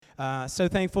So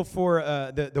thankful for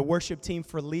the worship team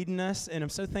for leading us, and I'm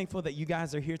so thankful that you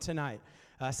guys are here tonight.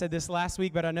 I said this last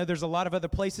week, but I know there's a lot of other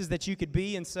places that you could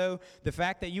be, and so the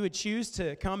fact that you would choose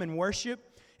to come and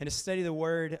worship and to study the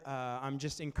Word, I'm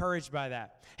just encouraged by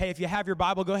that. Hey, if you have your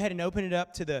Bible, go ahead and open it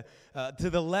up to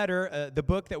the letter, the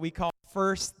book that we call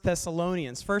 1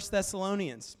 Thessalonians. 1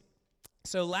 Thessalonians.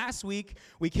 So last week,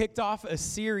 we kicked off a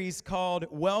series called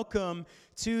Welcome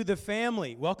to the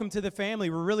Family. Welcome to the family.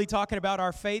 We're really talking about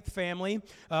our faith family,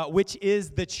 which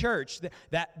is the church.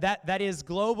 That is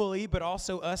globally, but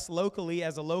also us locally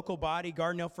as a local body,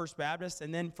 Garden Hill First Baptist,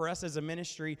 and then for us as a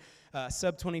ministry,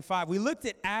 Sub 25. We looked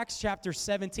at Acts chapter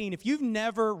 17. If you've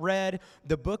never read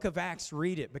the book of Acts,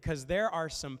 read it, because there are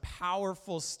some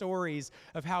powerful stories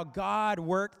of how God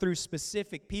worked through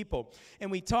specific people.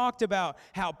 And we talked about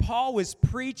how Paul was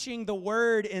preaching the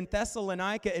word in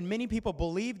Thessalonica, and many people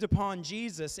believed upon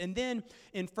Jesus. And then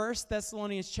in 1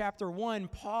 Thessalonians chapter 1,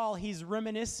 Paul, he's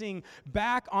reminiscing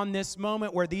back on this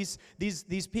moment where these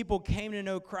people came to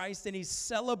know Christ, and he's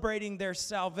celebrating their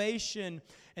salvation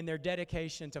and their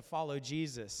dedication to follow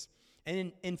Jesus.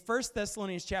 And in 1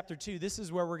 Thessalonians chapter 2, this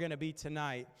is where we're going to be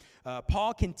tonight.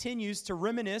 Paul continues to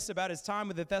reminisce about his time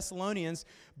with the Thessalonians,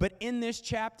 but in this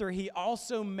chapter, he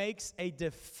also makes a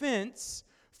defense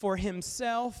for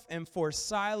himself and for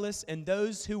Silas and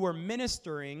those who were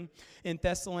ministering in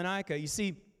Thessalonica. You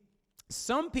see,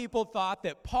 some people thought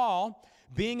that Paul,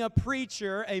 being a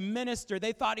preacher, a minister,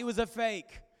 they thought he was a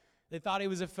fake. They thought he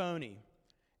was a phony.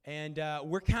 And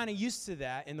we're kind of used to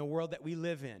that in the world that we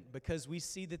live in, because we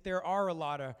see that there are a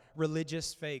lot of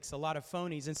religious fakes, a lot of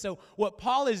phonies. And so what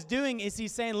Paul is doing is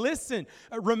he's saying, listen,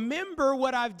 remember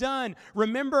what I've done.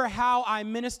 Remember how I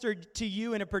ministered to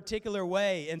you in a particular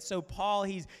way. And so Paul,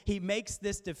 he makes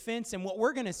this defense. And what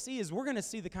we're going to see is we're going to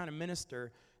see the kind of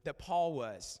minister that Paul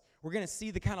was. We're going to see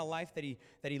the kind of life that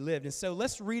he lived. And so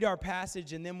let's read our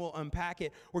passage, and then we'll unpack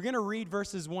it. We're going to read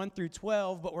verses 1 through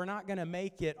 12, but we're not going to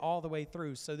make it all the way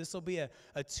through. So this will be a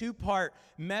two-part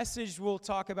message. We'll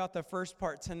talk about the first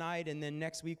part tonight, and then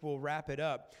next week we'll wrap it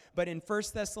up. But in 1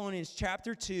 Thessalonians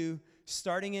chapter 2,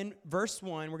 starting in verse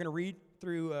 1, we're going to read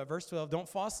through verse 12. Don't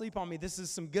fall asleep on me. This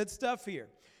is some good stuff here.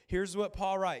 Here's what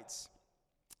Paul writes.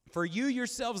 For you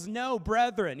yourselves know,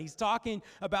 brethren, he's talking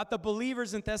about the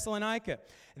believers in Thessalonica,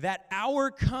 that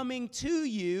our coming to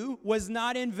you was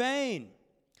not in vain.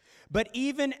 But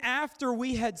even after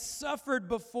we had suffered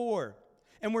before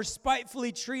and were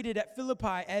spitefully treated at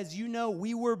Philippi, as you know,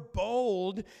 we were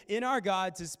bold in our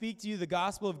God to speak to you the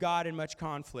gospel of God in much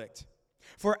conflict.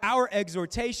 For our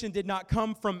exhortation did not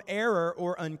come from error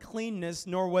or uncleanness,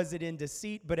 nor was it in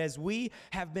deceit, but as we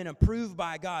have been approved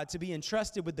by God to be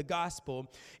entrusted with the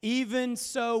gospel, even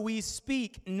so we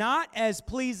speak, not as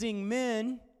pleasing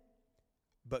men,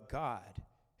 but God,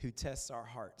 who tests our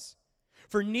hearts.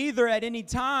 For neither at any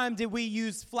time did we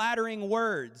use flattering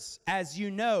words, as you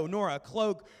know, nor a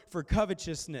cloak for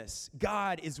covetousness.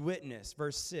 God is witness,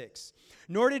 verse 6.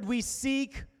 Nor did we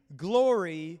seek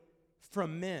glory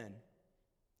from men,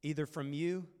 either from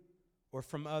you or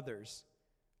from others,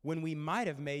 when we might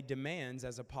have made demands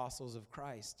as apostles of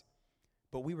Christ.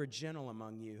 But we were gentle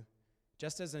among you,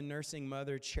 just as a nursing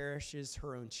mother cherishes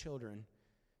her own children.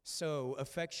 So,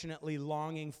 affectionately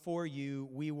longing for you,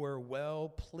 we were well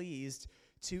pleased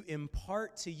to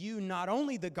impart to you not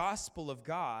only the gospel of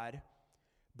God,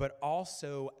 but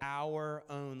also our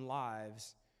own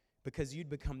lives, because you'd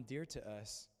become dear to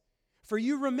us. For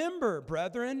you remember,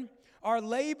 brethren, our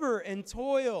labor and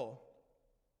toil,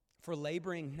 for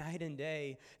laboring night and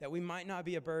day, that we might not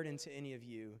be a burden to any of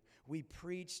you. We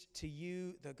preached to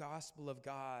you the gospel of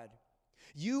God.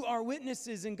 You are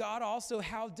witnesses, and God also,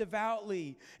 how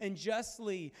devoutly and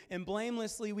justly and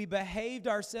blamelessly we behaved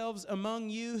ourselves among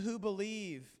you who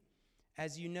believe,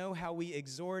 as you know how we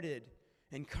exhorted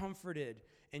and comforted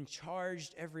and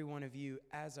charged every one of you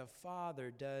as a father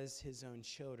does his own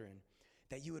children,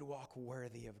 that you would walk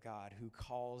worthy of God who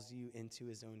calls you into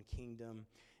his own kingdom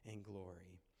and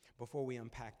glory. Before we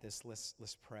unpack this,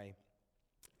 let's pray.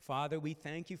 Father, we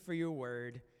thank you for your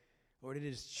word. Lord, it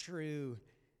is true.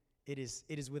 It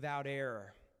is without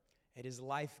error. It is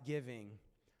life-giving.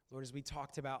 Lord, as we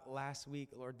talked about last week,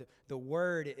 Lord, the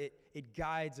word, it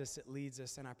guides us, it leads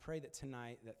us. And I pray that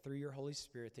tonight, that through your Holy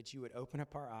Spirit, that you would open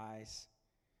up our eyes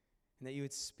and that you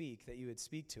would speak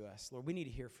to us. Lord, we need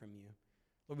to hear from you.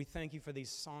 Lord, we thank you for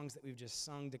these songs that we've just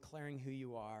sung, declaring who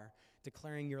you are,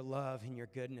 declaring your love and your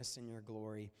goodness and your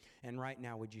glory. And right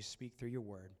now, would you speak through your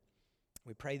word?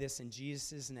 We pray this in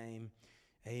Jesus' name,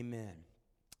 amen.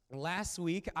 Last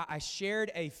week, I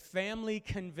shared a family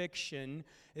conviction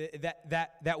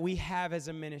that we have as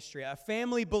a ministry, a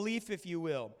family belief, if you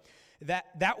will,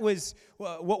 That was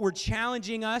what we're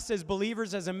challenging us as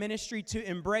believers, as a ministry, to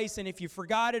embrace. And if you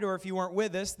forgot it or if you weren't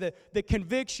with us, the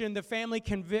conviction, the family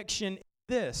conviction is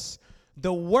this.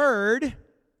 The Word,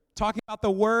 talking about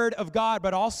the Word of God,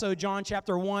 but also John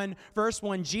chapter 1, verse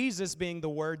 1, Jesus being the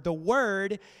Word. The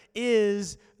Word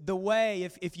is the way.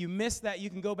 If you missed that, you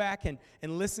can go back and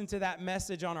listen to that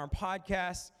message on our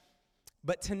podcast.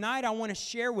 But tonight I want to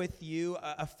share with you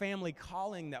a family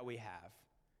calling that we have.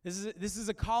 This is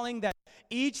a calling that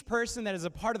each person that is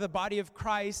a part of the body of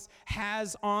Christ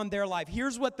has on their life.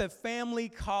 Here's what the family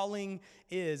calling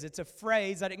is. It's a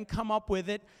phrase. I didn't come up with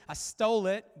it. I stole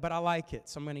it, but I like it,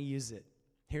 so I'm going to use it.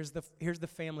 Here's the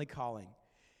family calling.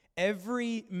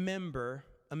 Every member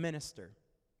a minister.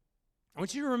 I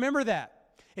want you to remember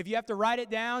that. If you have to write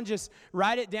it down, just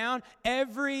write it down.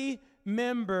 Every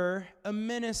member a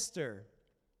minister.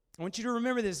 I want you to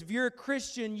remember this. If you're a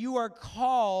Christian, you are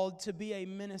called to be a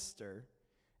minister.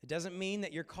 It doesn't mean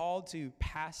that you're called to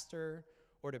pastor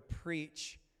or to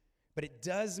preach, but it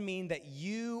does mean that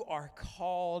you are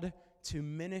called to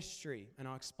ministry. And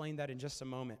I'll explain that in just a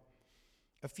moment.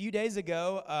 A few days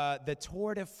ago, the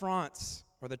Tour de France,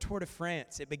 or the Tour de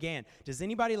France, it began. Does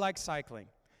anybody like cycling?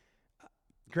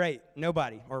 Great,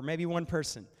 nobody, or maybe one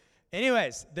person.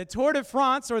 Anyways, the Tour de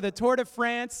France, or the Tour de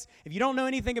France, if you don't know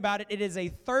anything about it, it is a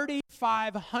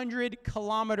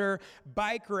 3,500-kilometer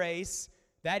bike race.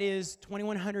 That is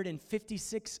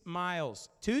 2,156 miles,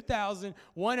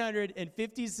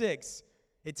 2,156.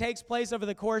 It takes place over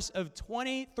the course of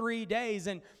 23 days,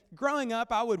 and growing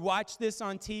up, I would watch this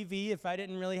on TV if I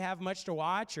didn't really have much to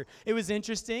watch, or it was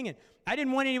interesting, and I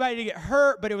didn't want anybody to get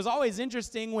hurt, but it was always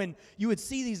interesting when you would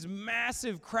see these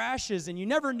massive crashes, and you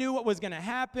never knew what was going to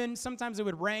happen. Sometimes it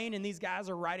would rain, and these guys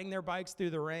are riding their bikes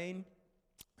through the rain.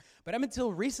 But up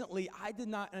until recently, I did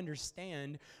not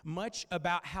understand much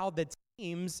about how the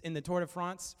teams in the Tour de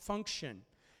France function.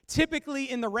 Typically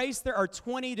in the race, there are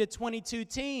 20 to 22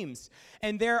 teams,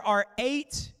 and there are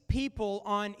 8 people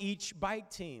on each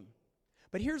bike team.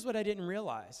 But here's what I didn't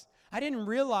realize. I didn't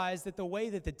realize that the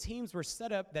way that the teams were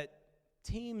set up, that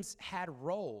teams had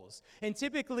roles. And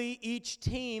typically each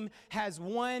team has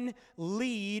one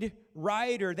lead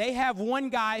rider. They have one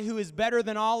guy who is better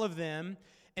than all of them.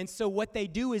 And so what they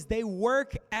do is they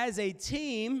work as a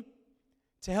team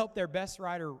to help their best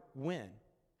rider win.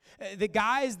 The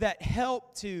guys that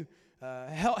help the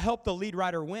lead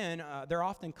rider win, they're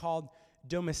often called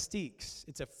domestiques.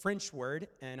 It's a French word,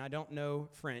 and I don't know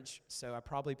French, so I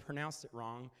probably pronounced it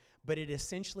wrong, but it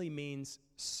essentially means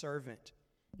servant.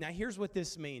 Now, here's what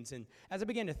this means, and as I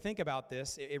began to think about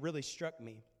this, it really struck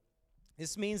me.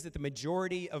 This means that the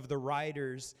majority of the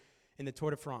riders in the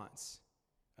Tour de France,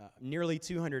 nearly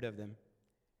 200 of them,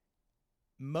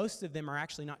 most of them are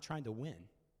actually not trying to win.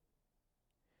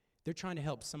 They're trying to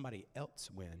help somebody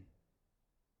else win.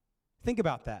 Think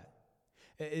about that.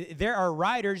 There are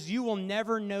riders, you will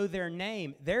never know their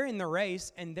name. They're in the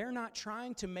race, and they're not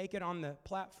trying to make it on the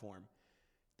platform.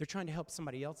 They're trying to help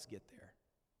somebody else get there.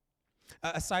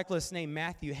 A cyclist named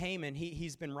Matthew Heyman,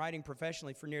 he's been riding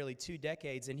professionally for nearly 2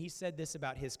 decades, and he said this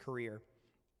about his career.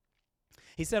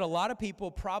 He said, a lot of people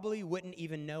probably wouldn't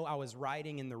even know I was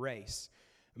riding in the race.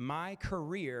 My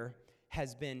career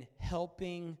has been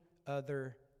helping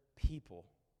other people.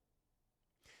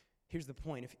 Here's the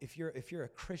point. If you're a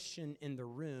Christian in the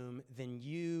room, then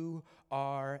you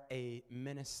are a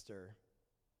minister.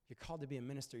 You're called to be a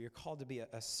minister. You're called to be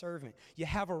a servant. You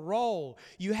have a role.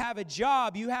 You have a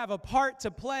job. You have a part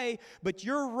to play, but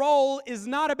your role is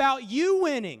not about you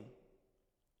winning.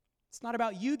 It's not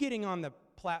about you getting on the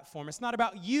platform. It's not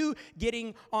about you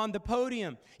getting on the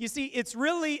podium. You see, it's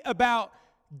really about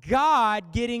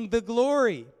God getting the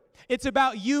glory. It's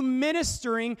about you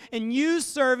ministering and you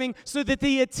serving so that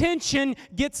the attention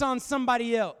gets on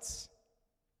somebody else.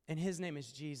 And his name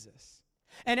is Jesus.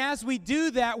 And as we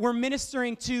do that, we're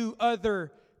ministering to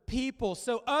other people.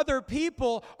 So other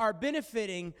people are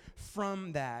benefiting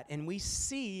from that. And we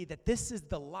see that this is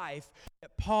the life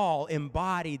that Paul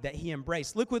embodied, that he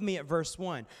embraced. Look with me at verse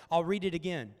 1. I'll read it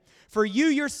again. For you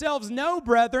yourselves know,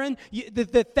 brethren,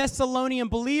 the Thessalonian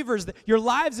believers, that your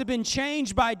lives have been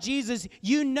changed by Jesus.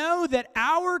 You know that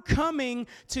our coming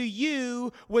to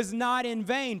you was not in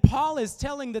vain. Paul is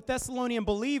telling the Thessalonian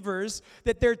believers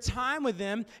that their time with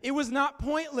them, it was not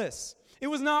pointless. It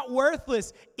was not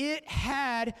worthless. It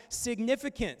had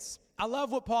significance. I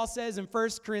love what Paul says in 1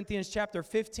 Corinthians chapter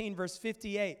 15, verse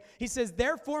 58. He says,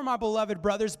 therefore, my beloved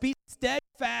brothers, be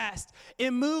steadfast,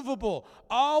 immovable,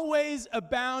 always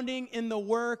abounding in the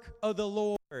work of the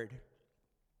Lord,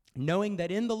 knowing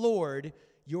that in the Lord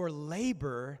your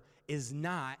labor is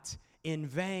not in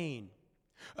vain.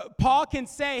 Paul can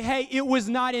say, hey, it was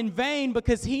not in vain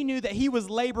because he knew that he was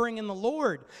laboring in the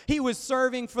Lord. He was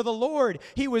serving for the Lord.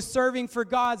 He was serving for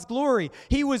God's glory.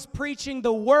 He was preaching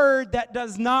the word that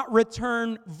does not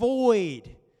return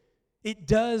void. It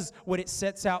does what it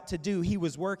sets out to do. He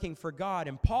was working for God.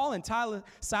 And Paul and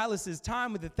Silas's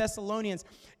time with the Thessalonians,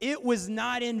 it was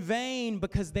not in vain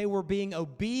because they were being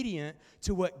obedient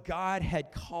to what God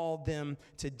had called them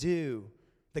to do,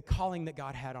 the calling that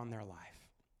God had on their life.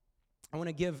 I want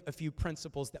to give a few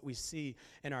principles that we see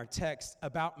in our text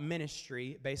about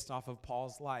ministry based off of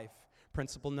Paul's life.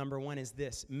 Principle number 1 is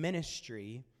this: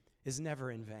 ministry is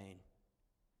never in vain.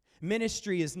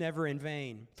 Ministry is never in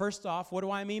vain. First off, what do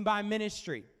I mean by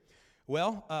ministry?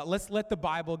 Well, let's let the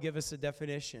Bible give us a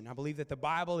definition. I believe that the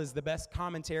Bible is the best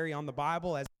commentary on the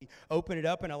Bible as we open it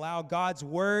up and allow God's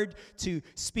word to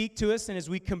speak to us and as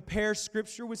we compare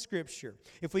Scripture with Scripture.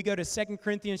 If we go to 2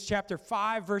 Corinthians chapter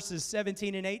 5, verses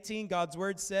 17 and 18, God's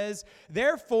word says,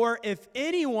 "Therefore, if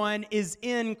anyone is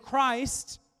in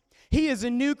Christ, he is a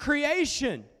new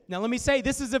creation." Now, let me say,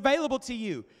 this is available to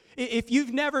you. If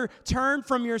you've never turned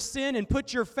from your sin and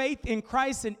put your faith in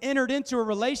Christ and entered into a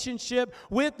relationship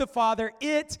with the Father,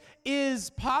 it is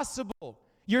possible.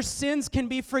 Your sins can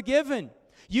be forgiven.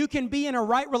 You can be in a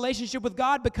right relationship with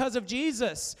God because of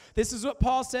Jesus. This is what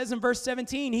Paul says in verse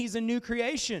 17. He's a new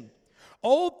creation.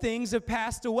 Old things have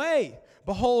passed away.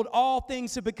 Behold, all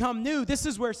things have become new. This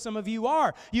is where some of you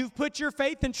are. You've put your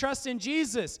faith and trust in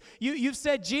Jesus. You've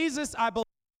said, Jesus, I believe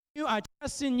you, I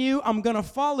trust in you, I'm going to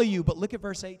follow you. But look at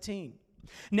verse 18.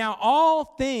 Now all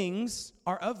things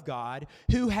are of God,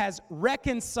 who has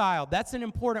reconciled, that's an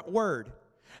important word,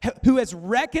 who has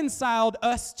reconciled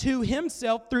us to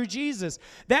himself through Jesus.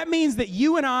 That means that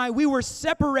you and I, we were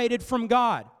separated from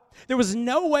God. There was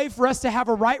no way for us to have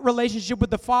a right relationship with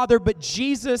the Father, but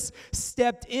Jesus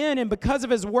stepped in, and because of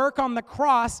his work on the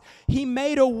cross, he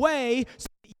made a way so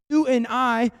that you and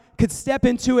I could step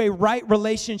into a right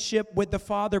relationship with the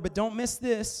Father. But don't miss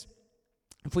this.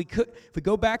 If we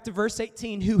go back to verse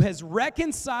 18, who has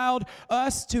reconciled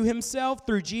us to himself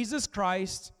through Jesus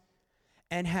Christ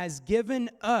and has given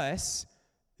us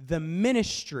the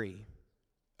ministry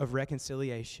of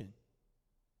reconciliation.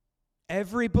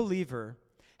 Every believer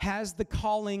has the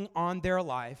calling on their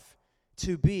life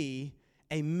to be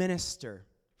a minister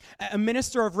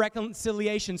of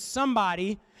reconciliation,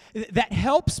 somebody that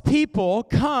helps people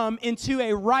come into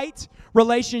a right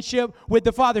relationship with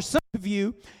the Father. Some of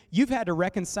you, you've had to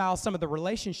reconcile some of the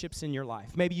relationships in your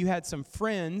life. Maybe you had some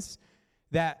friends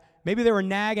that maybe they were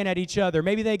nagging at each other.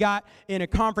 Maybe they got in a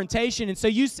confrontation, and so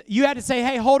you had to say,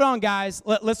 hey, hold on, guys,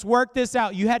 let's work this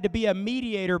out. You had to be a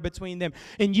mediator between them,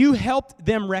 and you helped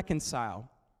them reconcile.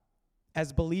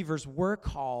 As believers, we're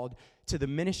called to the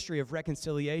ministry of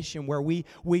reconciliation, where we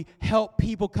help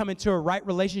people come into a right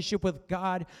relationship with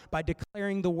God by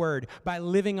declaring the word, by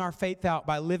living our faith out,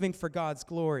 by living for God's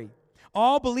glory.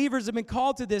 All believers have been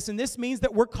called to this, and this means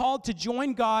that we're called to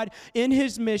join God in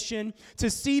his mission to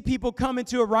see people come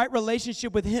into a right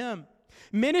relationship with him.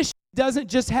 Ministry doesn't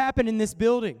just happen in this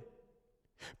building.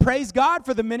 Praise God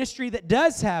for the ministry that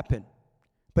does happen,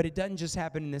 but it doesn't just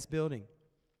happen in this building.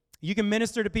 You can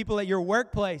minister to people at your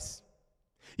workplace.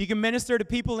 You can minister to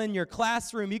people in your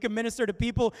classroom. You can minister to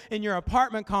people in your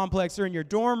apartment complex or in your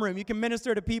dorm room. You can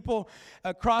minister to people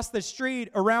across the street,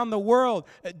 around the world.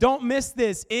 Don't miss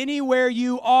this. Anywhere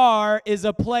you are is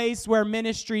a place where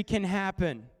ministry can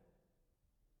happen.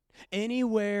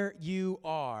 Anywhere you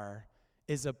are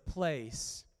is a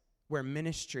place where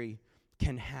ministry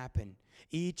can happen.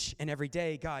 Each and every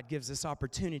day, God gives us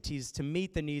opportunities to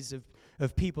meet the needs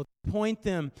of people, to point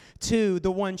them to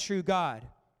the one true God.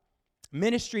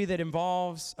 Ministry that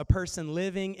involves a person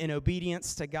living in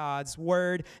obedience to God's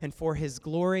word and for his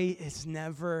glory is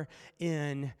never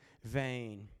in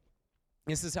vain.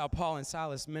 This is how Paul and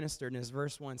Silas ministered, and as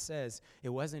verse 1 says, it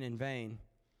wasn't in vain.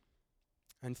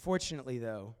 Unfortunately,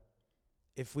 though,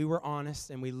 if we were honest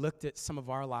and we looked at some of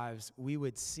our lives, we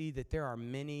would see that there are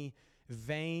many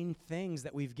vain things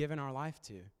that we've given our life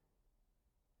to.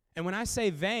 And when I say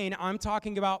vain, I'm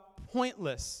talking about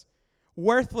pointless,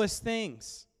 worthless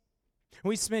things.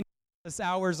 We spend countless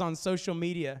hours on social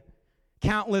media,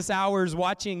 countless hours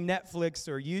watching Netflix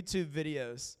or YouTube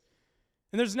videos.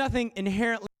 And there's nothing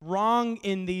inherently wrong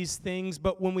in these things,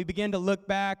 but when we begin to look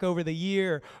back over the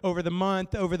year, over the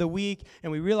month, over the week,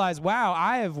 and we realize, wow,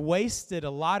 I have wasted a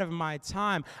lot of my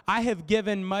time. I have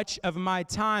given much of my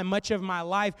time, much of my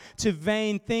life to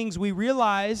vain things. We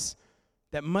realize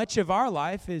that much of our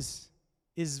life is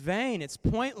vain. It's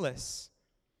pointless.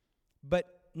 But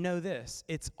know this,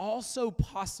 it's also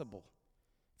possible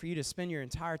for you to spend your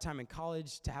entire time in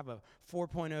college, to have a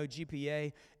 4.0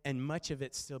 GPA, and much of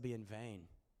it still be in vain.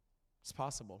 It's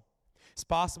possible. It's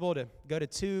possible to go to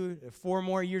 2 to 4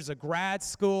 more years of grad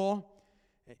school.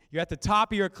 You're at the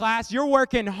top of your class. You're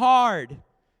working hard,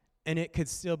 and it could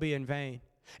still be in vain.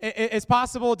 It's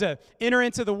possible to enter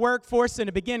into the workforce and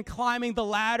to begin climbing the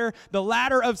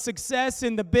ladder of success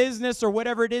in the business or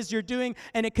whatever it is you're doing,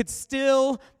 and it could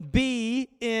still be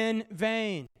in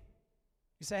vain.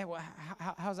 You say, well,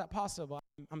 how's that possible?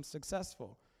 I'm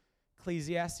successful.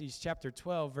 Ecclesiastes chapter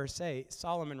 12, verse 8,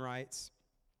 Solomon writes,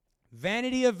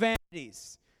 "Vanity of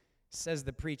vanities, says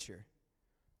the preacher.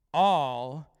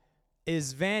 All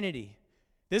is vanity."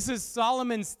 This is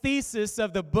Solomon's thesis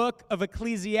of the book of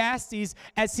Ecclesiastes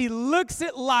as he looks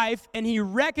at life and he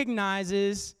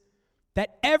recognizes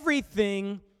that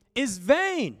everything is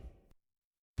vain,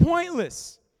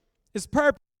 pointless, is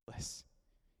purposeless.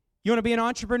 You want to be an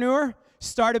entrepreneur?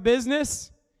 Start a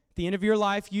business. At the end of your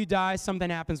life, you die,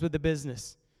 something happens with the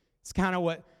business. It's kind of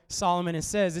what Solomon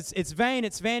says. It's vain,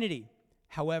 it's vanity.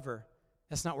 However,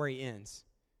 that's not where he ends.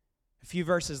 A few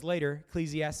verses later,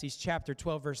 Ecclesiastes chapter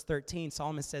 12, verse 13,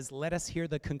 Solomon says, "Let us hear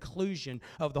the conclusion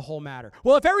of the whole matter."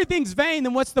 Well, if everything's vain,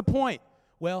 then what's the point?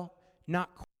 Well,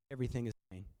 not quite everything is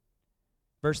vain.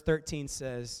 Verse 13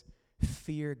 says,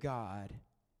 "Fear God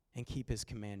and keep his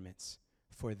commandments,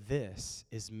 for this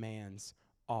is man's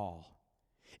all."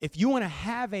 If you want to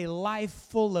have a life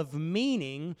full of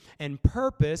meaning and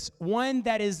purpose, one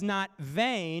that is not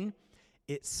vain,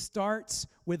 it starts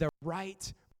with a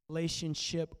right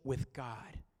relationship with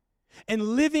God and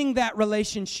living that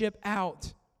relationship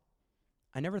out.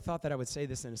 I never thought that I would say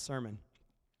this in a sermon,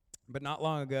 but not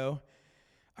long ago,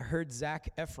 I heard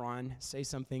Zac Efron say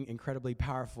something incredibly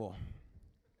powerful.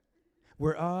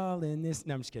 We're all in this.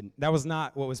 No, I'm just kidding. That was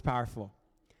not what was powerful.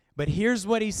 But here's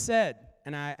what he said,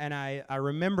 and I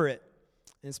remember it.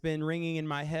 It's been ringing in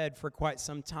my head for quite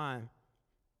some time.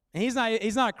 And he's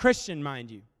not a Christian, mind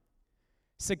you.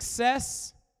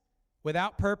 Success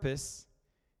without purpose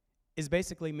is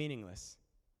basically meaningless.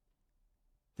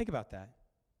 Think about that.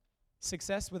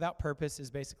 Success without purpose is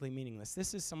basically meaningless.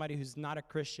 This is somebody who's not a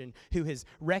Christian, who has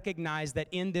recognized that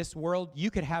in this world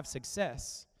you could have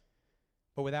success,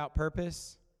 but without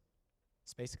purpose,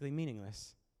 it's basically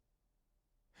meaningless.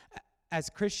 As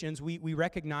Christians, we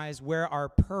recognize where our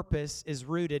purpose is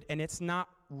rooted, and it's not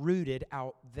rooted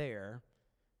out there.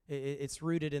 It's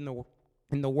rooted in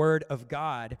the Word of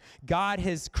God. God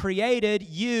has created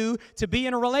you to be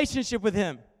in a relationship with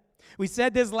Him. We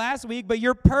said this last week, but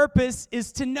your purpose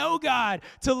is to know God,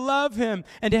 to love Him,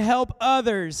 and to help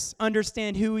others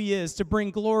understand who He is, to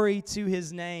bring glory to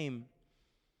His name.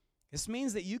 This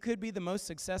means that you could be the most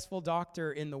successful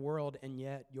doctor in the world, and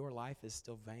yet your life is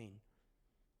still vain.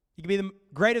 You could be the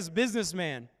greatest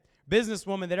businessman,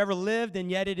 businesswoman that ever lived,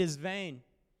 and yet it is vain.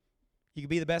 You could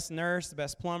be the best nurse, the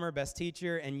best plumber, best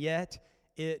teacher, and yet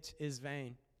it is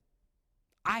vain.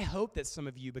 I hope that some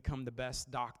of you become the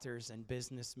best doctors and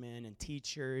businessmen and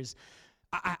teachers.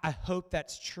 I hope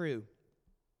that's true.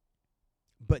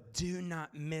 But do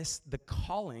not miss the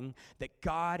calling that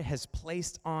God has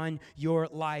placed on your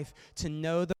life to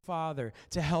know the Father,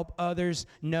 to help others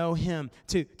know Him,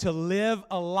 to live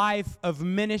a life of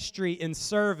ministry and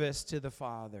service to the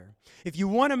Father. If you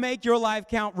want to make your life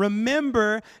count,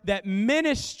 remember that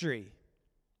ministry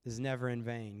is never in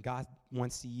vain. God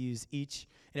wants to use each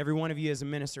and every one of you as a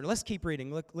minister. Let's keep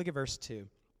reading. Look at verse 2.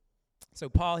 So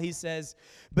Paul, he says,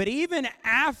 "But even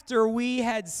after we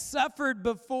had suffered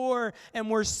before and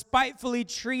were spitefully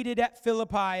treated at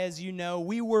Philippi, as you know,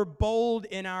 we were bold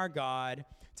in our God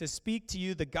to speak to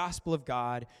you the gospel of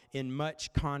God in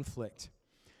much conflict."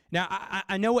 Now,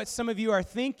 I know what some of you are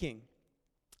thinking.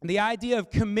 The idea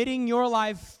of committing your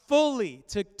life fully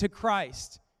to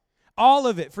Christ, all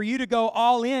of it, for you to go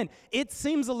all in, it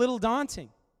seems a little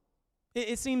daunting.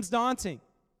 It seems daunting.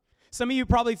 Some of you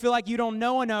probably feel like you don't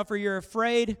know enough, or you're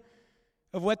afraid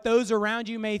of what those around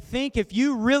you may think if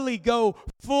you really go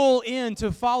full in to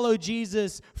follow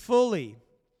Jesus fully.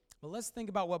 But let's think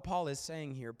about what Paul is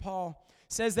saying here. Paul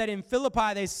says that in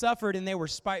Philippi they suffered and they were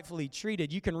spitefully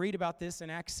treated. You can read about this in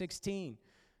Acts 16.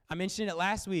 I mentioned it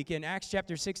last week. In Acts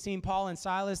chapter 16, Paul and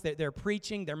Silas, they're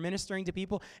preaching, they're ministering to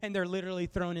people, and they're literally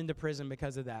thrown into prison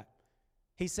because of that.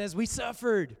 He says, "We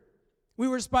suffered. We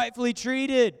were spitefully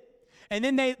treated." And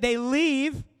then they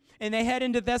leave, and they head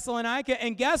into Thessalonica,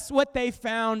 and guess what they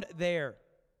found there?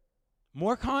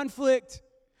 More conflict,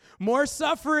 more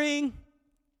suffering.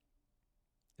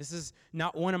 This is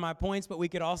not one of my points, but we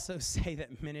could also say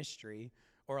that ministry,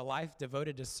 or a life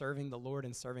devoted to serving the Lord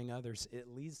and serving others, it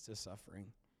leads to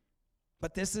suffering.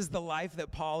 But this is the life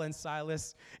that Paul and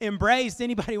Silas embraced.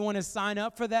 Anybody want to sign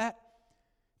up for that?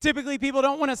 Typically, people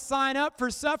don't want to sign up for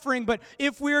suffering, but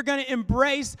if we're going to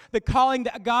embrace the calling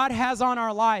that God has on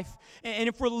our life, and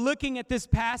if we're looking at this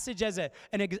passage as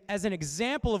an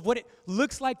example of what it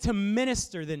looks like to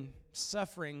minister, then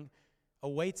suffering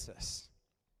awaits us.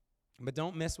 But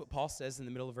don't miss what Paul says in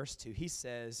the middle of verse 2. He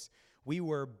says, we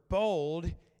were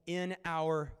bold in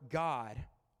our God.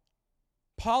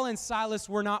 Paul and Silas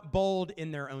were not bold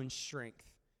in their own strength.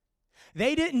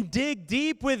 They didn't dig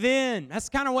deep within. That's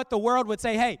kind of what the world would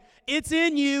say. Hey, it's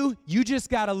in you. You just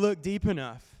got to look deep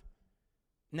enough.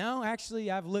 No, actually,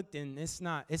 I've looked and it's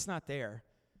not there.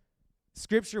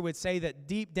 Scripture would say that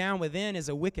deep down within is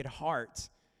a wicked heart.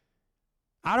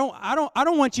 I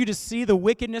don't want you to see the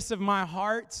wickedness of my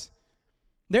heart.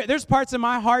 There's parts of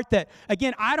my heart that,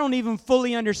 again, I don't even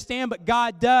fully understand, but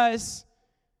God does.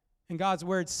 And God's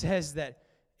word says that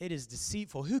it is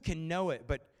deceitful. Who can know it?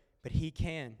 But he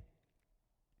can.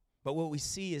 But what we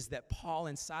see is that Paul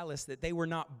and Silas, that they were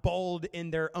not bold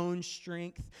in their own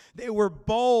strength. They were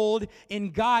bold in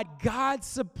God. God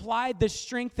supplied the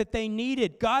strength that they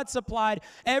needed. God supplied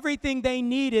everything they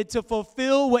needed to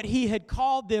fulfill what he had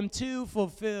called them to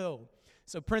fulfill.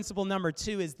 So principle number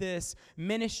 2 is this: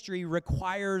 ministry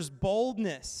requires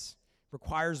boldness.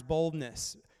 Requires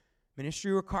boldness.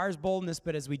 Ministry requires boldness,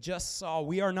 but as we just saw,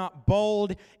 we are not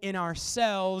bold in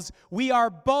ourselves. We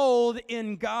are bold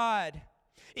in God.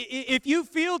 If you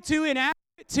feel too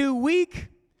inadequate, too weak,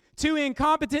 too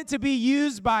incompetent to be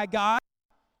used by God,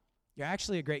 you're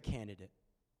actually a great candidate.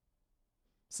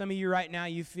 Some of you right now,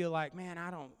 you feel like, man,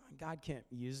 God can't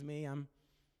use me. I'm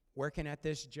working at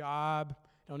this job.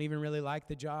 Don't even really like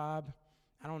the job.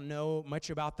 I don't know much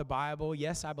about the Bible.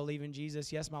 Yes, I believe in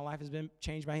Jesus. Yes, my life has been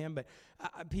changed by him, but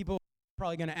people are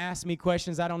probably going to ask me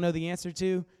questions I don't know the answer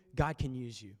to. God can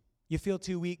use you. You feel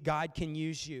too weak, God can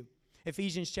use you.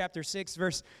 Ephesians chapter 6,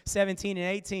 verse 17 and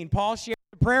 18. Paul shared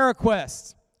a prayer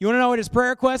request. You want to know what his prayer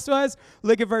request was?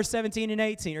 Look at verse 17 and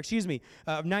 18,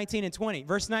 or 19 and 20.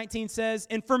 Verse 19 says,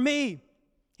 and for me,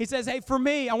 he says, hey, for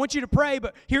me, I want you to pray,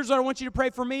 but here's what I want you to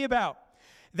pray for me about.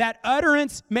 That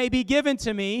utterance may be given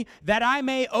to me, that I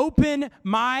may open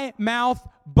my mouth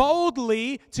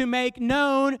boldly to make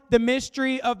known the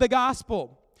mystery of the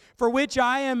gospel, for which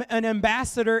I am an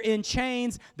ambassador in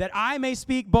chains, that I may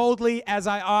speak boldly as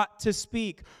I ought to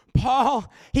speak. Paul,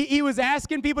 he was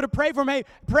asking people to pray for me.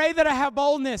 Pray that I have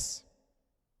boldness.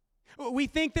 We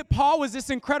think that Paul was this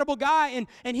incredible guy,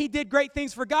 and he did great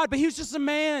things for God, but he was just a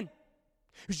man.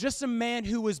 He was just a man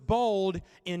who was bold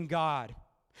in God.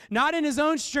 Not in his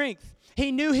own strength.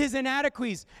 He knew his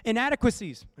inadequacies.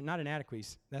 Not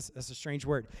inadequacies. That's a strange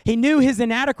word. He knew his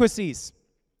inadequacies.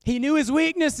 He knew his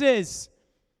weaknesses.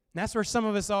 And that's where some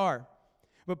of us are.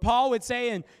 But Paul would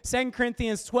say in 2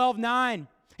 Corinthians 12:9,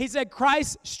 he said,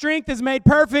 Christ's strength is made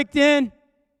perfect in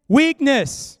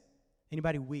weakness.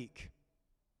 Anybody weak?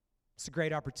 It's a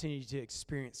great opportunity to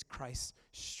experience Christ's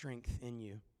strength in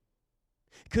you.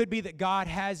 It could be that God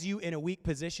has you in a weak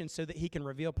position so that he can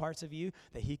reveal parts of you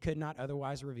that he could not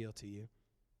otherwise reveal to you.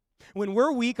 When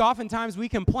we're weak, oftentimes we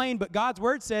complain, but God's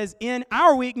word says, in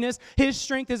our weakness, his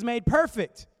strength is made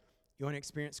perfect. You want to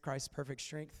experience Christ's perfect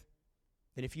strength?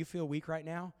 Then if you feel weak right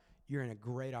now, you're in a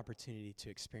great opportunity to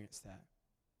experience that.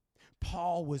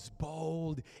 Paul was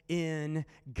bold in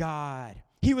God.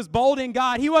 He was bold in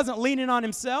God. He wasn't leaning on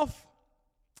himself.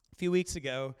 A few weeks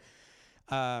ago,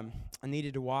 I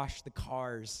needed to wash the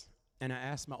cars, and I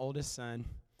asked my oldest son.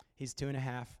 He's 2.5.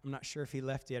 I'm not sure if he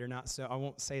left yet or not, so I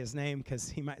won't say his name because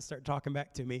he might start talking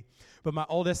back to me. But my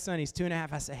oldest son, he's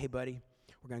 2.5. I said, hey, buddy,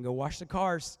 we're going to go wash the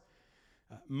cars.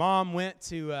 Mom went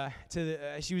to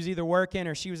she was either working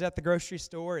or she was at the grocery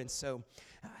store, and so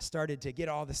I started to get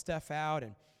all the stuff out,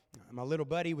 and my little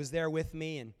buddy was there with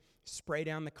me, and spray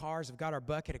down the cars. I've got our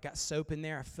bucket. I got soap in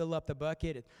there. I fill up the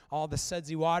bucket. All the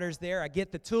sudsy water's there. I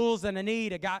get the tools that I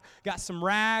need. I got some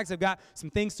rags. I've got some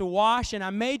things to wash, and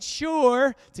I made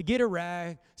sure to get a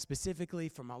rag specifically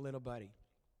for my little buddy.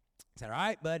 I said, all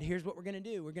right, bud, here's what we're going to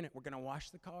do. We're gonna wash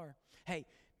the car. Hey,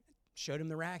 showed him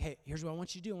the rag. Hey, here's what I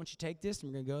want you to do. I want you to take this, and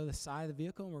we're going to go to the side of the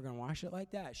vehicle, and we're going to wash it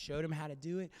like that. Showed him how to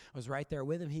do it. I was right there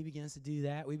with him. He begins to do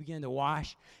that. We begin to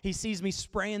wash. He sees me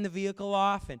spraying the vehicle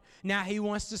off, and now he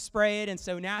wants to spray it, and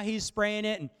so now he's spraying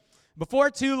it. And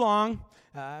before too long,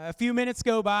 a few minutes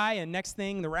go by, and next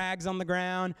thing, the rag's on the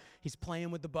ground. He's playing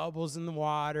with the bubbles in the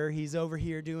water. He's over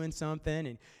here doing something,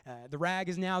 and the rag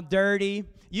is now dirty.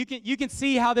 You can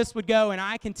see how this would go, and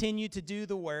I continue to do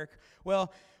the work.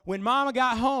 Well, when Mama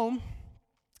got home,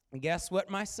 guess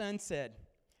what my son said?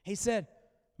 He said,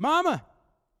 Mama,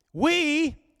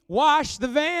 we washed the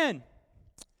van.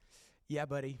 Yeah,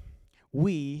 buddy,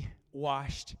 we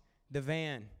washed the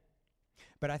van.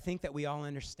 But I think that we all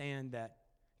understand that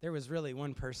there was really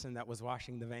one person that was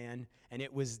washing the van, and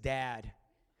it was Dad.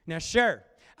 Now, sure,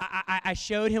 I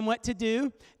showed him what to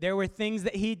do. There were things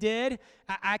that he did.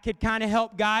 I could kind of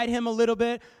help guide him a little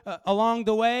bit along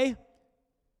the way,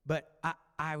 but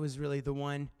I was really the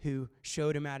one who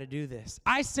showed him how to do this.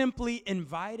 I simply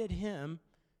invited him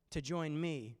to join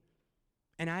me,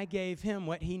 and I gave him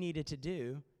what he needed to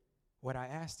do, what I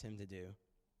asked him to do.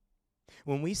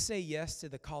 When we say yes to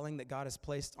the calling that God has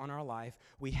placed on our life,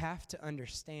 we have to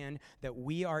understand that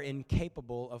we are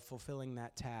incapable of fulfilling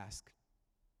that task.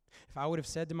 If I would have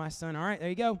said to my son, all right, there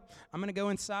you go. I'm going to go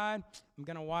inside. I'm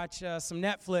going to watch some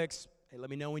Netflix. Hey, let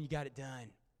me know when you got it done.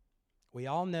 We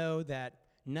all know that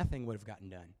nothing would have gotten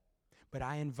done. But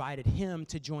I invited him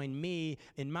to join me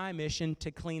in my mission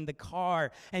to clean the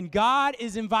car. And God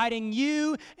is inviting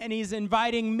you, and he's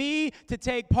inviting me to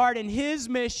take part in his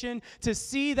mission to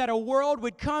see that a world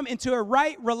would come into a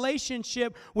right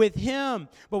relationship with him.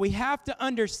 But we have to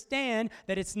understand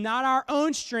that it's not our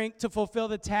own strength to fulfill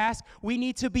the task. We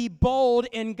need to be bold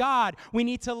in God. We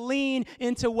need to lean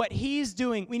into what he's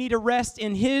doing. We need to rest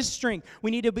in his strength.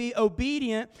 We need to be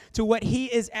obedient to what he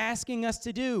is asking us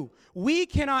to do. We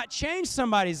cannot change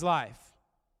somebody's life,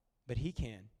 but he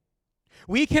can.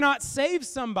 We cannot save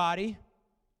somebody,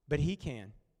 but he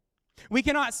can. We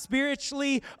cannot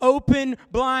spiritually open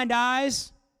blind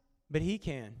eyes, but he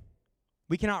can.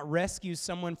 We cannot rescue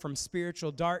someone from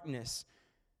spiritual darkness,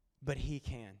 but he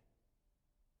can.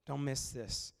 Don't miss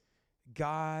this.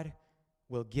 God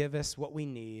will give us what we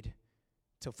need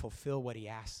to fulfill what he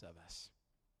asks of us.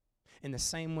 In the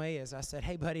same way as I said,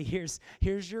 hey, buddy,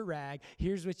 here's your rag.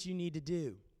 Here's what you need to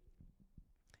do.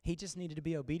 He just needed to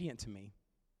be obedient to me.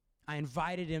 I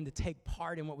invited him to take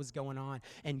part in what was going on.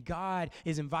 And God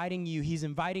is inviting you. He's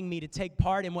inviting me to take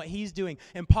part in what he's doing.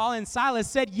 And Paul and Silas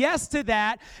said yes to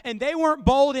that. And they weren't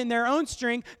bold in their own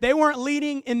strength. They weren't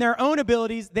leading in their own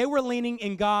abilities. They were leaning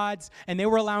in God's. And they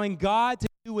were allowing God to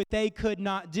do what they could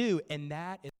not do. And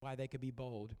that is why they could be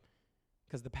bold.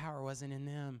 Because the power wasn't in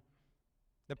them.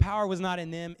 The power was not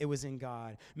in them, it was in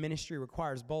God. Ministry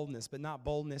requires boldness, but not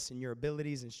boldness in your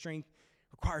abilities and strength.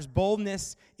 It requires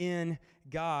boldness in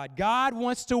God. God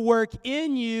wants to work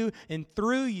in you and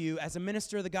through you as a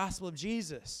minister of the gospel of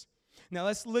Jesus. Now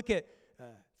let's look at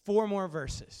 4 more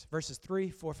verses. Verses 3,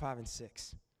 4, 5, and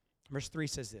 6. Verse 3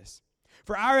 says this.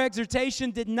 For our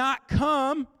exhortation did not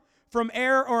come from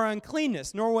error or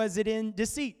uncleanness, nor was it in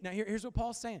deceit. Now here's what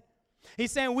Paul's saying.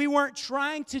 He's saying we weren't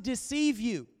trying to deceive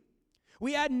you.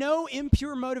 We had no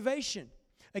impure motivation.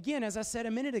 Again, as I said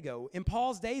a minute ago, in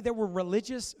Paul's day, there were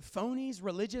religious phonies,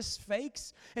 religious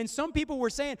fakes. And some people were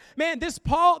saying, man, this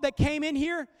Paul that came in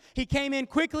here, he came in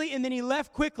quickly and then he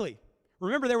left quickly.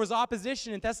 Remember, there was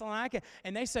opposition in Thessalonica,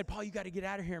 and they said, Paul, you got to get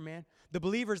out of here, man. The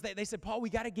believers, they said, Paul, we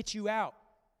got to get you out.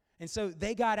 And so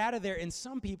they got out of there, and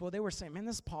some people, they were saying, man,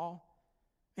 this Paul,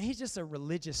 man, he's just a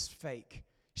religious fake.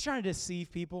 He's trying to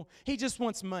deceive people. He just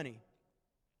wants money.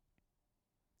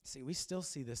 See, we still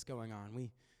see this going on. We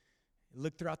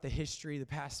look throughout the history, the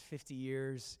past 50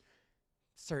 years,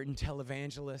 certain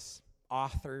televangelists,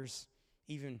 authors,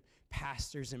 even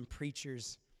pastors and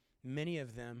preachers, many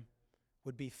of them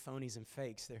would be phonies and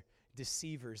fakes. They're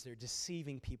deceivers. They're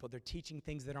deceiving people. They're teaching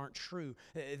things that aren't true.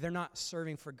 They're not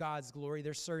serving for God's glory.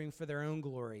 They're serving for their own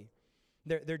glory.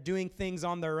 They're doing things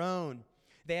on their own.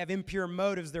 They have impure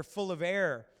motives. They're full of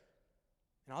error.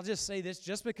 And I'll just say this,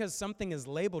 just because something is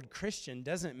labeled Christian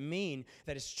doesn't mean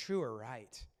that it's true or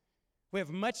right. We have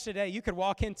much today. You could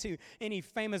walk into any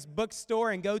famous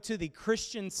bookstore and go to the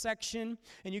Christian section,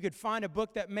 and you could find a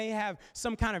book that may have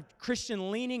some kind of Christian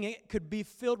leaning. It could be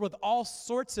filled with all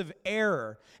sorts of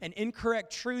error and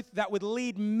incorrect truth that would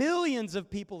lead millions of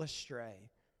people astray.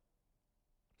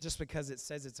 Just because it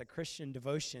says it's a Christian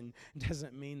devotion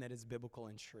doesn't mean that it's biblical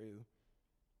and true.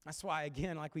 That's why,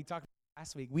 again, like we talked about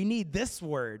last week, we need this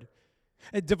word.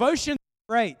 Devotion.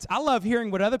 Great. I love hearing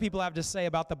what other people have to say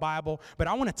about the Bible, but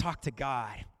I want to talk to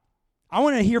God. I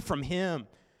want to hear from Him.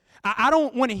 I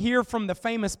don't want to hear from the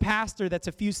famous pastor that's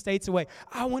a few states away.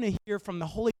 I want to hear from the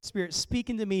Holy Spirit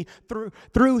speaking to me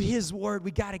through His Word.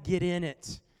 We got to get in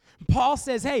it. Paul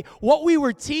says, hey, what we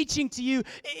were teaching to you,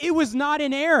 it was not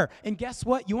in error. And guess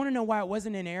what? You want to know why it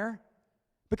wasn't in error?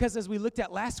 Because as we looked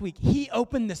at last week, He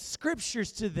opened the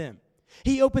Scriptures to them.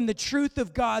 He opened the truth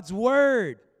of God's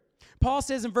Word. Paul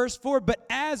says in verse 4, but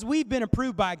as we've been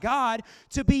approved by God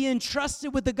to be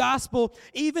entrusted with the gospel,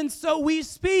 even so we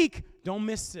speak. Don't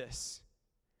miss this.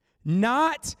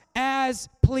 Not as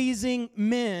pleasing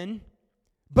men,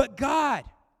 but God,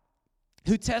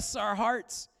 who tests our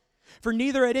hearts. For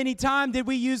neither at any time did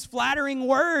we use flattering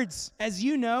words, as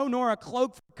you know, nor a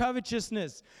cloak for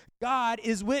covetousness. God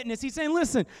is witness. He's saying,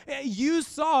 listen, you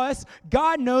saw us.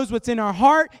 God knows what's in our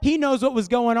heart. He knows what was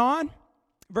going on.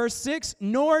 Verse 6,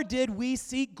 nor did we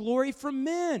seek glory from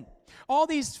men. All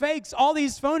these fakes, all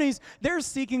these phonies, they're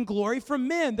seeking glory from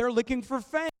men. They're looking for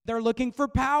fame. They're looking for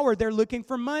power. They're looking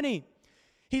for money.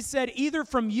 He said, either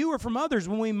from you or from others,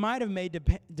 when we might have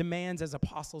made demands as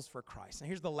apostles for Christ. Now,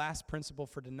 here's the last principle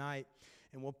for tonight,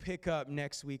 and we'll pick up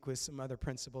next week with some other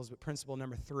principles. But principle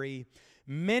number 3,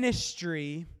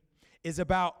 ministry is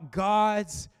about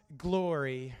God's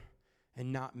glory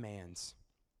and not man's.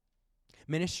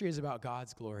 Ministry is about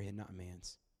God's glory and not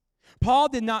man's. Paul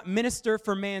did not minister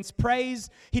for man's praise.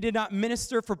 He did not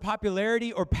minister for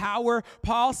popularity or power.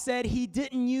 Paul said he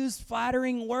didn't use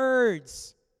flattering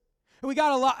words. We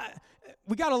got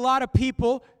a lot of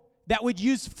people that would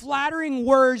use flattering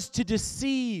words to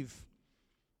deceive.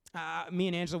 Me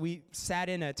and Angela, we sat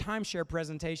in a timeshare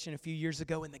presentation a few years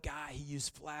ago, and the guy, he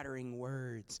used flattering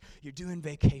words. You're doing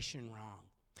vacation wrong.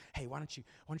 Hey, why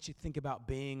don't you think about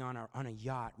being on a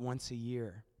yacht once a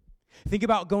year? Think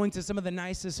about going to some of the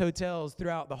nicest hotels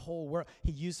throughout the whole world.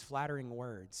 He used flattering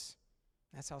words.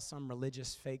 That's how some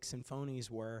religious fakes and phonies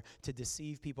were, to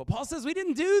deceive people. Paul says we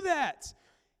didn't do that.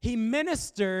 He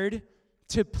ministered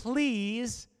to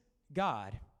please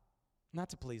God, not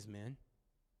to please men.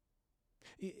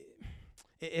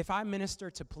 If I minister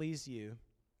to please you,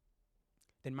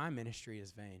 then my ministry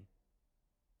is vain.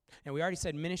 Now, we already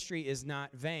said ministry is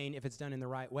not vain if it's done in the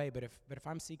right way, but if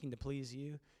I'm seeking to please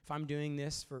you, if I'm doing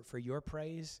this for your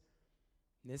praise,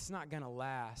 it's not going to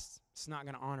last. It's not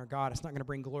going to honor God. It's not going to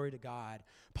bring glory to God.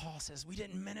 Paul says we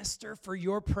didn't minister for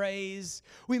your praise.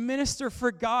 We minister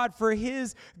for God, for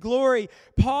His glory.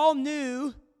 Paul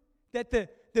knew that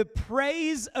the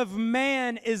praise of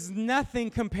man is nothing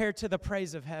compared to the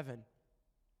praise of heaven.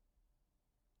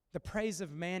 The praise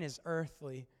of man is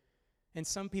earthly, and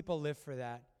some people live for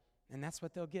that, and that's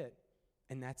what they'll get,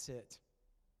 and that's it.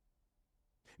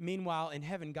 Meanwhile, in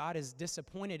heaven, God is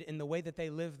disappointed in the way that they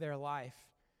live their life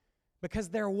because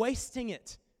they're wasting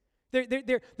it.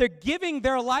 They're giving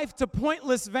their life to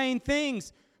pointless, vain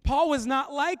things. Paul was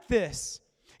not like this.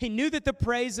 He knew that the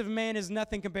praise of man is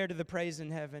nothing compared to the praise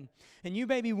in heaven. And you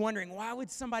may be wondering, why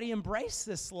would somebody embrace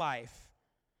this life?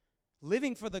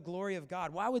 Living for the glory of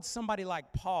God. Why would somebody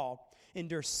like Paul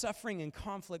endure suffering and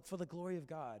conflict for the glory of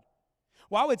God?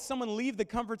 Why would someone leave the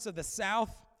comforts of the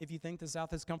South, if you think the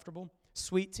South is comfortable?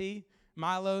 Sweet tea,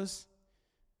 Milo's,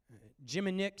 Jim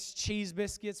and Nick's cheese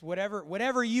biscuits,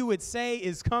 whatever you would say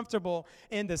is comfortable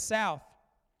in the South.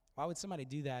 Why would somebody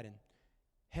do that and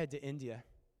head to India,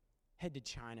 head to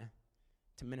China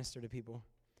to minister to people?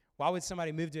 Why would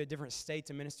somebody move to a different state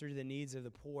to minister to the needs of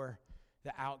the poor,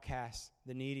 the outcasts,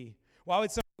 the needy? Why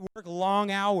would somebody work long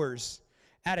hours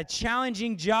at a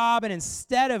challenging job, and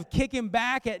instead of kicking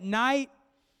back at night,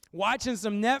 watching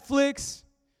some Netflix,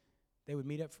 they would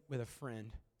meet up with a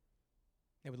friend.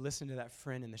 They would listen to that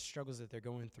friend and the struggles that they're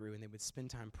going through, and they would spend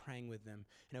time praying with them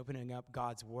and opening up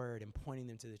God's word and pointing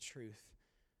them to the truth.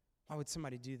 Why would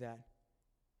somebody do that?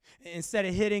 Instead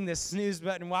of hitting the snooze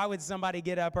button, why would somebody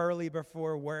get up early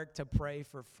before work to pray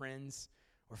for friends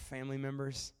or family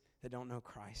members that don't know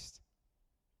Christ?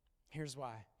 Here's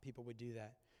why people would do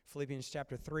that. Philippians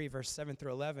chapter 3, verse 7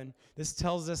 through 11. This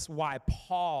tells us why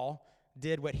Paul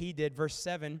did what he did. Verse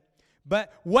 7,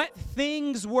 but what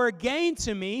things were gained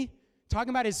to me, talking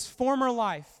about his former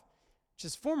life, which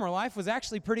his former life was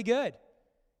actually pretty good.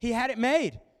 He had it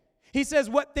made. He says,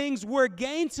 what things were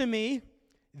gained to me,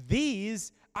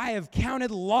 these I have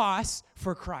counted loss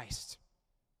for Christ.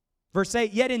 Verse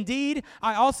 8, yet indeed,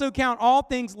 I also count all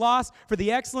things lost for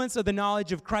the excellence of the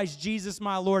knowledge of Christ Jesus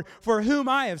my Lord, for whom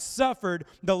I have suffered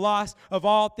the loss of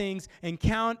all things, and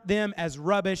count them as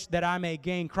rubbish that I may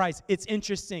gain Christ. It's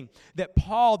interesting that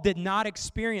Paul did not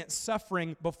experience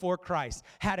suffering before Christ,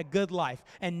 had a good life,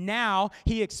 and now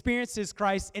he experiences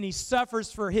Christ and he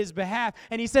suffers for his behalf,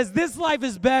 and he says, this life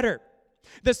is better.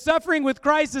 The suffering with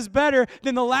Christ is better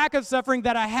than the lack of suffering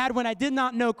that I had when I did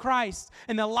not know Christ.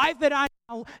 And the life that I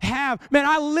now have, man,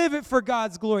 I live it for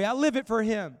God's glory. I live it for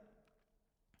Him.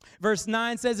 Verse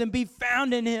 9 says, and be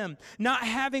found in Him, not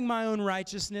having my own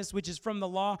righteousness, which is from the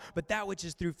law, but that which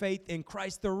is through faith in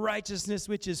Christ, the righteousness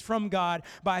which is from God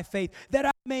by faith, that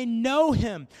I may know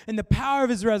Him and the power of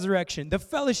His resurrection, the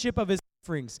fellowship of His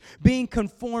sufferings, being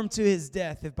conformed to His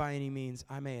death, if by any means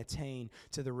I may attain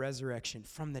to the resurrection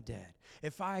from the dead.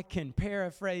 If I can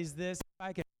paraphrase this, if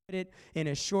I can put it in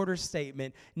a shorter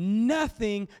statement,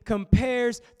 nothing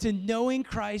compares to knowing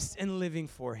Christ and living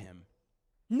for Him.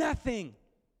 Nothing.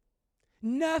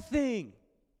 Nothing.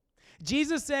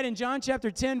 Jesus said in John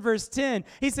chapter 10, verse 10,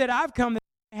 he said, I've come that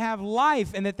they may have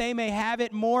life and that they may have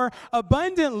it more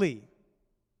abundantly.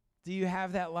 Do you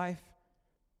have that life?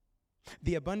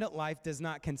 The abundant life does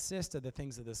not consist of the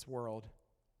things of this world.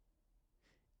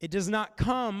 It does not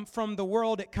come from the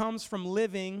world. It comes from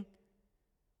living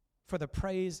for the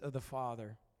praise of the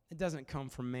Father. It doesn't come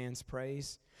from man's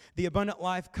praise. The abundant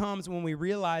life comes when we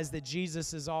realize that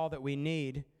Jesus is all that we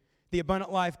need. The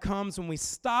abundant life comes when we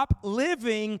stop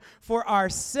living for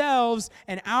ourselves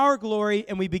and our glory,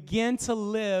 and we begin to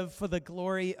live for the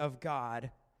glory of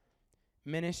God.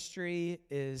 Ministry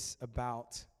is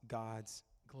about God's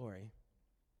glory.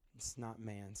 It's not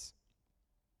man's.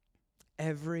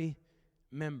 Every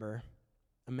member,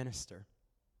 a minister.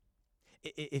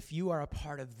 If you are a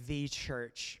part of the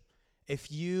church,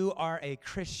 if you are a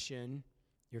Christian,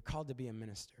 you're called to be a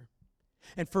minister.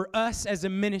 And for us as a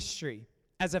ministry,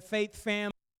 as a faith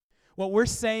family, what we're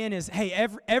saying is, hey,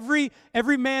 every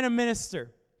man a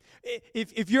minister.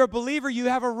 If you're a believer, you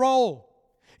have a role.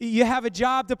 You have a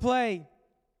job to play.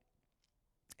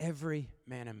 Every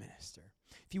man a minister.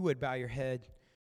 If you would, bow your head.